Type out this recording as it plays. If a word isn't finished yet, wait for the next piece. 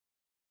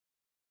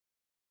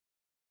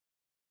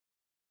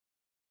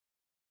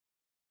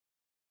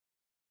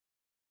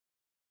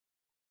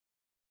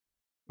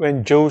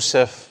When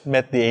Joseph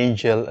met the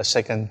angel a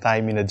second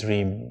time in a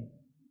dream,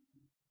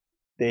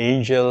 the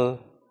angel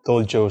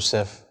told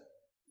Joseph,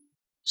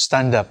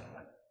 "Stand up,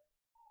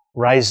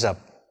 rise up,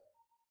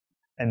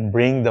 and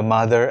bring the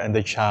mother and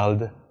the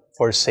child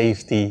for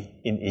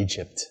safety in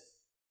Egypt."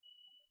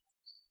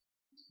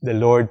 The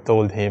Lord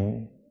told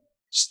him,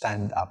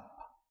 "Stand up."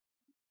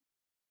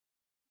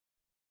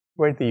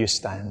 Where do you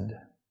stand?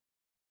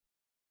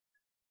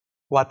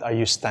 What are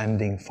you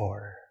standing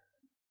for?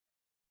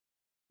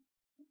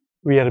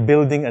 We are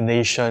building a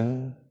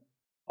nation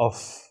of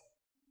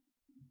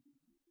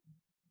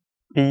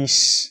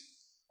peace,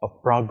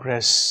 of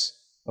progress,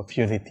 of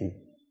unity.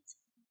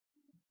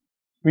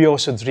 We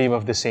also dream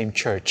of the same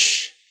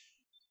church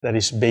that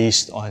is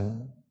based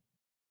on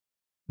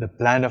the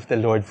plan of the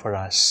Lord for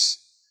us,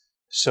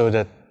 so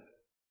that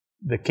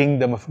the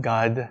kingdom of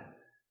God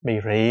may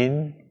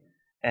reign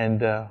and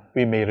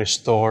we may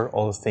restore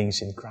all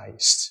things in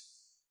Christ.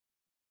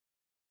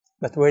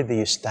 But where do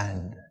you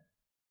stand?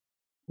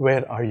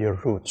 Where are your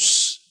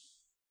roots?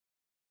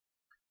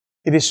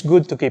 It is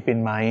good to keep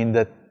in mind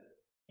that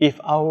if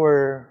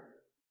our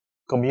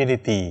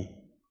community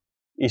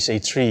is a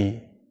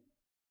tree,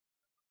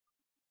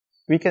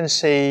 we can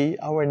say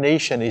our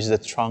nation is the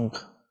trunk,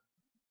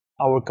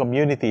 our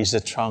community is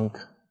the trunk,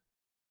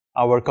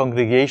 our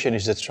congregation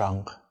is the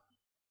trunk,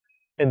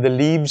 and the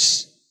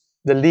leaves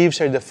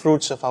are the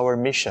fruits of our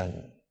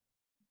mission.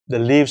 The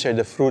leaves are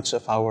the fruits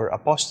of our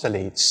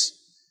apostolates.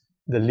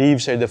 The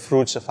leaves are the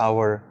fruits of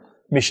our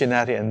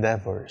missionary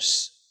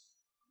endeavors.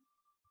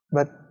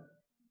 But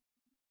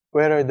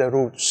where are the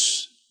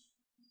roots?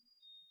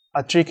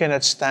 A tree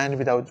cannot stand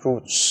without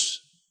roots.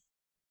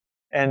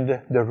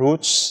 And the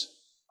roots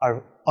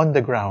are on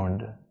the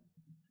ground.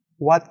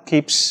 What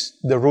keeps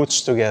the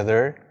roots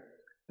together?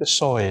 The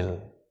soil.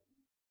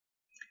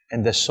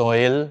 And the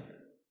soil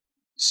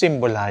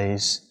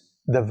symbolizes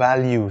the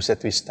values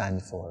that we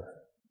stand for.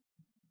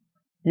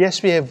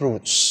 Yes, we have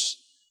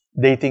roots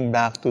dating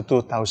back to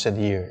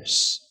 2,000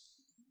 years.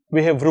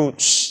 We have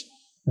roots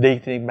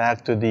dating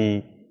back to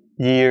the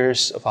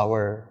years of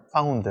our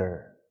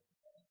founder.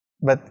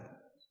 But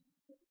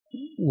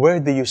where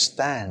do you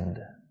stand?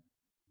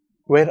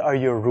 Where are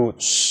your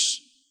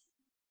roots?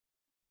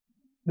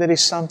 There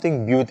is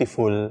something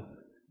beautiful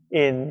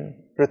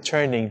in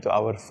returning to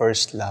our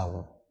first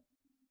love.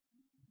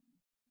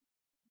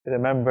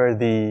 Remember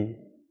the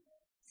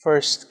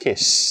first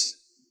kiss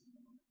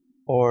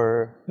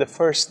or the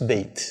first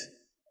date.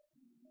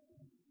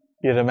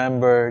 You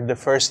remember the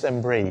first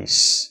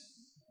embrace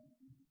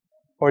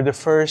or the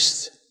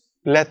first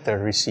letter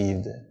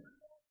received,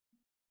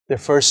 the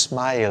first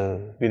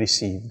smile we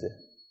received.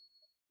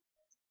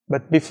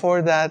 But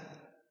before that,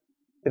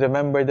 you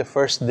remember the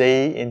first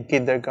day in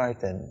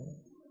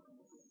kindergarten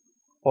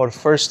or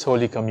first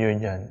Holy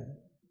Communion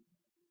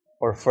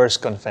or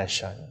first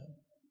confession.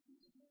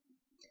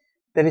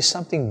 There is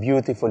something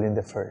beautiful in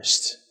the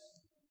first.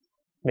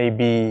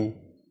 Maybe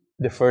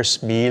the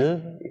first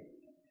meal,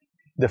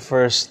 the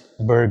first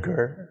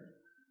burger,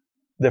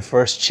 the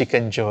first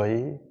chicken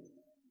joy.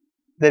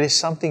 There is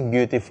something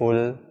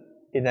beautiful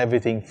in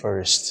everything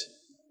first.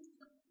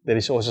 There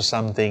is also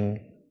something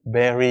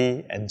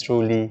very and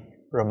truly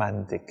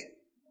romantic.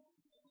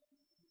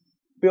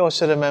 We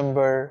also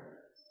remember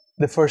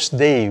the first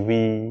day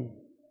we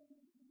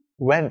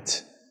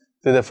went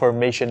to the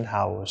formation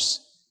house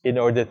in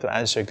order to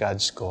answer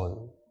God's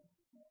call.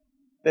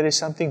 There is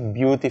something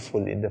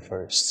beautiful in the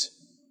first,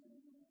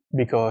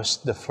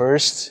 because the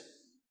first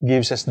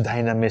gives us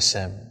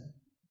dynamism.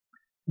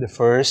 The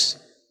first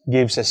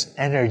gives us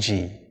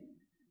energy.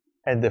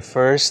 And the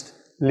first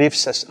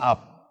lifts us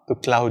up to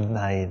cloud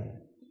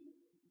 9.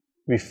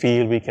 We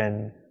feel we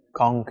can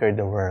conquer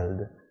the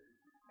world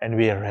and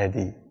we are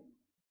ready.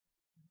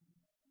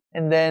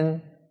 And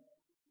then,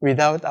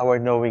 without our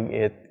knowing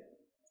it,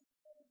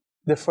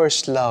 the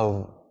first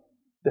love,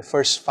 the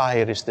first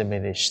fire is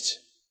diminished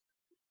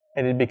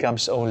and it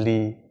becomes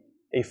only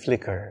a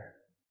flicker.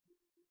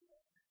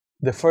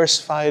 The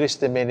first fire is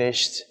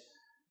diminished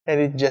and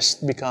it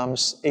just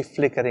becomes a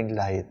flickering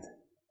light.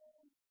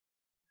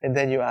 And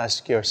then you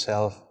ask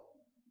yourself,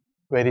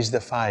 where is the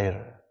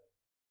fire?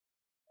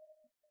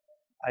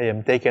 I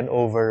am taken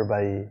over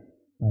by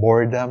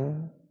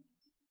boredom,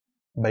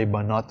 by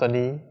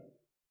monotony,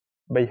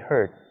 by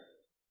hurt.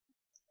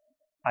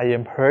 I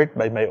am hurt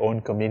by my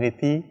own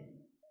community.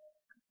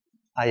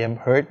 I am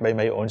hurt by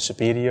my own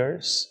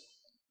superiors.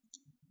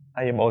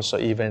 I am also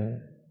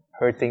even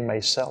hurting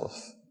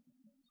myself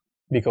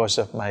because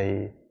of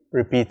my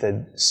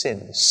repeated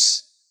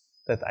sins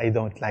that I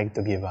don't like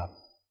to give up.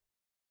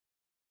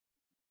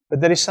 But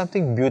there is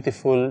something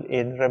beautiful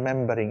in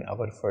remembering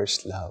our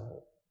first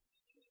love.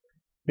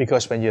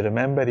 Because when you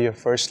remember your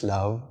first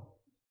love,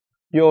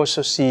 you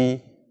also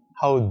see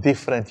how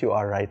different you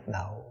are right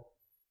now.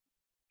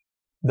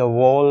 The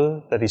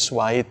wall that is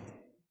white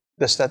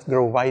does not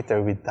grow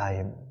whiter with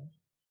time.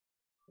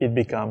 It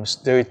becomes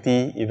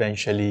dirty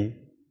eventually,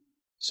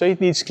 so it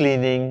needs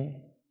cleaning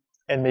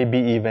and maybe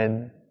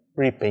even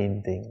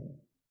repainting.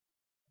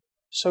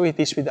 So it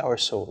is with our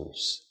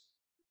souls.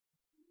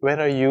 Where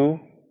are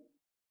you?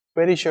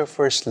 Where is your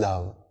first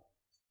love?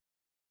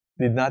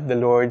 Did not the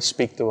Lord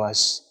speak to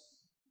us,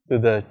 to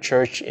the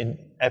church in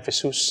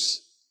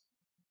Ephesus,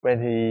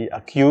 when He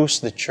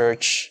accused the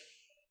church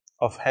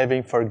of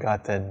having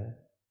forgotten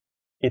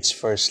its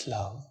first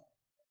love?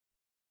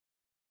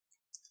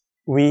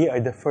 We are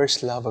the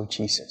first love of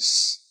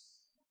Jesus,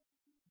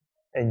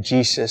 and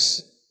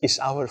Jesus is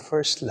our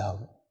first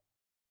love.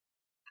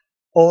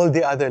 All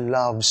the other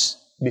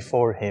loves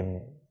before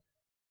Him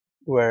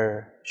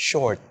were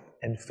short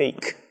and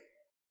fake.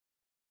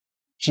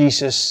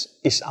 Jesus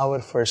is our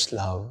first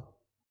love,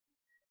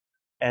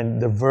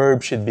 and the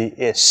verb should be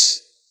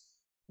is,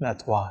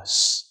 not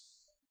was.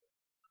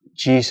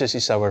 Jesus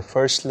is our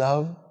first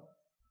love.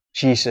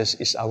 Jesus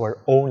is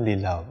our only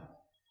love.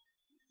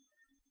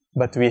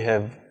 But we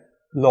have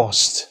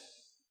lost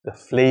the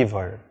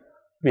flavor.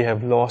 We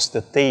have lost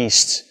the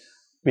taste.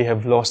 We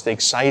have lost the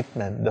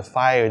excitement, the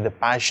fire, the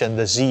passion,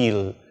 the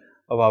zeal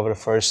of our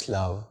first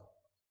love.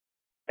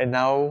 And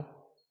now,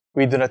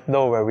 we do not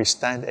know where we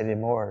stand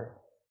anymore.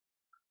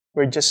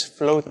 We're just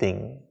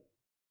floating.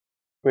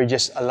 We're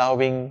just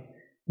allowing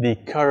the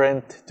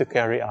current to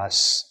carry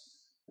us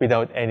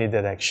without any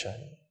direction.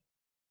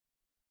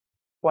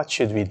 What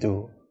should we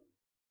do?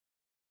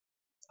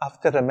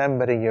 After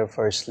remembering your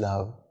first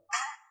love,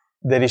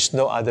 there is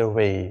no other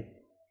way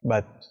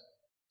but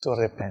to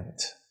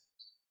repent.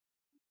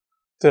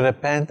 To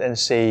repent and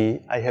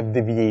say, I have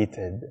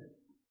deviated.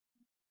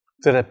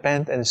 To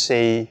repent and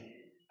say,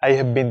 I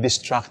have been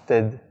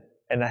distracted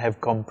and I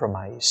have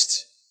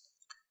compromised.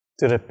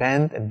 To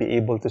repent and be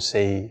able to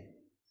say,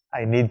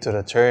 I need to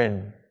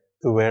return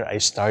to where I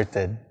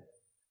started.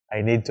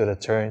 I need to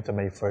return to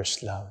my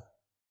first love.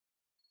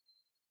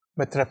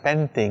 But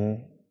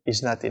repenting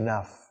is not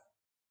enough.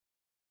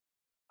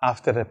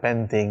 After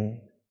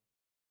repenting,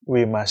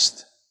 we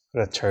must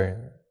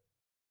return.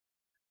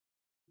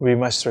 We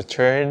must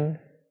return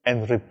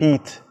and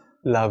repeat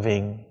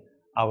loving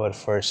our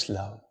first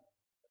love.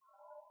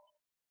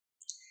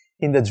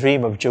 In the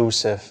dream of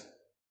Joseph,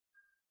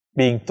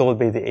 being told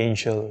by the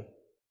angel,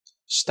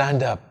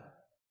 stand up,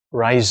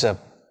 rise up,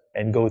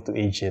 and go to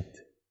Egypt.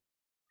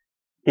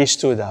 He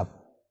stood up,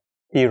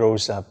 he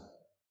rose up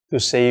to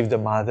save the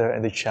mother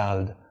and the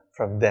child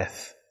from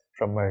death,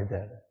 from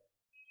murder.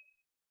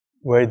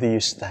 Where do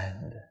you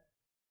stand?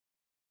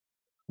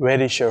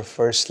 Where is your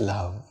first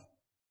love?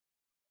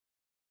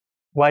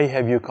 Why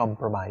have you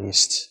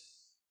compromised?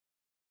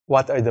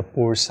 What are the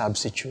poor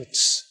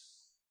substitutes?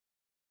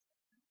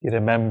 You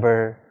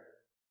remember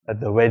at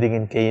the wedding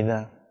in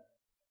Cana,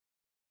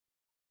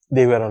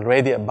 they were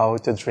already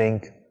about to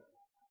drink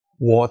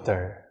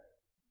water,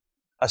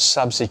 a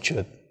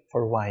substitute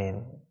for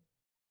wine.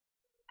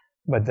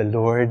 But the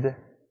Lord,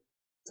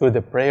 through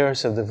the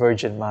prayers of the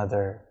Virgin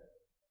Mother,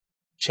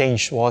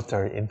 changed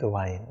water into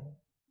wine.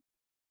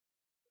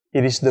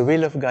 It is the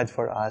will of God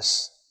for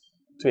us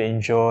to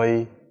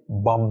enjoy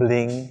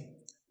bubbling,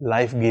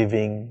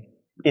 life-giving,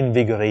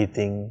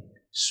 invigorating,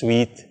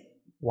 sweet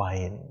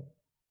wine.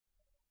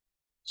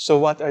 So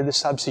what are the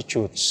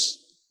substitutes?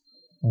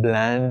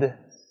 Bland,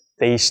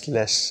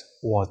 tasteless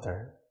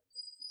water.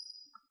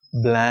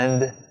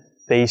 Bland,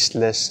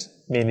 tasteless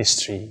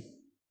ministry.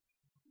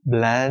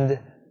 Bland,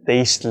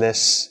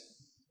 tasteless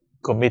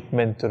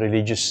commitment to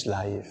religious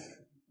life.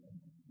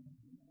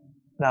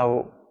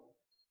 Now,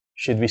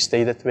 should we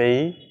stay that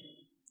way?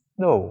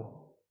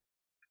 No.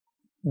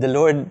 The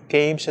Lord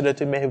came so that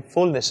we may have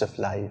fullness of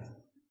life,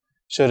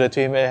 so that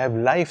we may have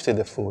life to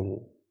the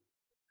full.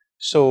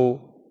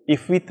 So,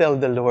 if we tell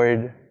the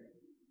Lord,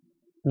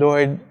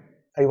 Lord,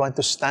 I want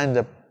to stand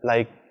up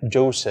like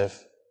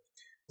Joseph,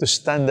 to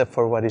stand up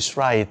for what is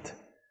right,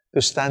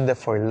 to stand up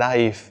for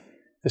life,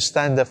 to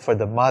stand up for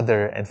the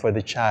mother and for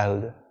the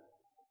child.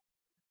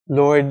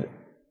 Lord,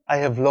 I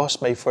have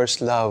lost my first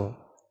love.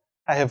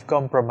 I have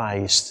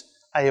compromised.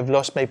 I have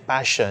lost my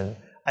passion.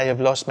 I have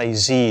lost my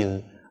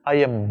zeal. I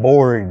am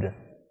bored.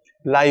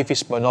 Life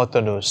is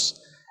monotonous,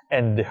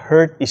 and the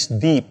hurt is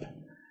deep,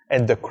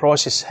 and the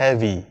cross is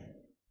heavy.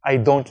 I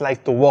don't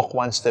like to walk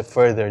one step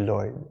further,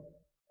 Lord.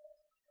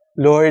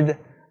 Lord,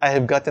 I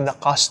have gotten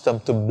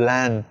accustomed to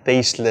bland,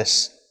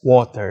 tasteless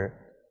water,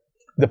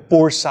 the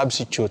poor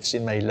substitutes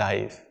in my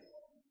life.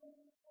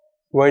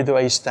 Where do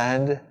I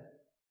stand?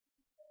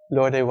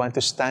 Lord, I want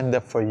to stand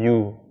up for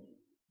you.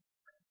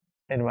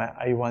 And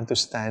I want to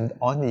stand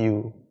on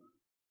you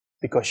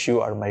because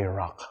you are my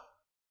rock.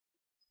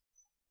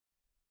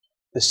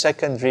 The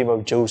second dream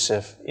of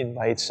Joseph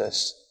invites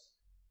us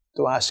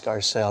to ask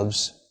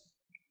ourselves,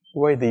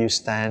 where do you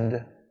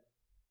stand?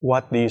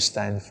 What do you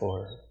stand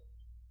for?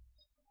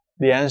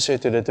 The answer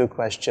to the two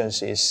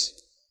questions is,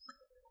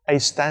 I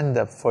stand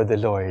up for the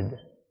Lord,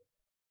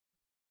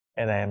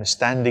 and I am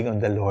standing on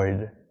the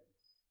Lord,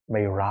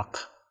 my rock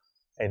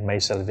and my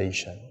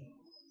salvation.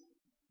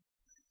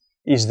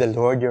 Is the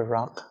Lord your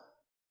rock?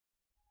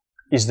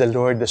 Is the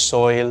Lord the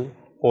soil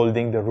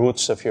holding the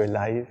roots of your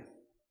life?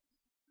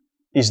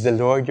 Is the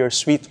Lord your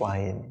sweet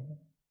wine?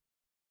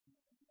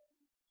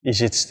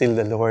 Is it still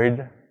the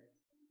Lord,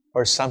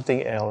 or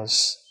something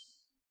else,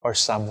 or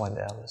someone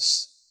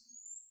else?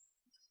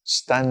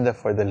 Stand up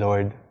for the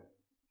Lord.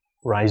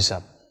 Rise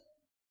up.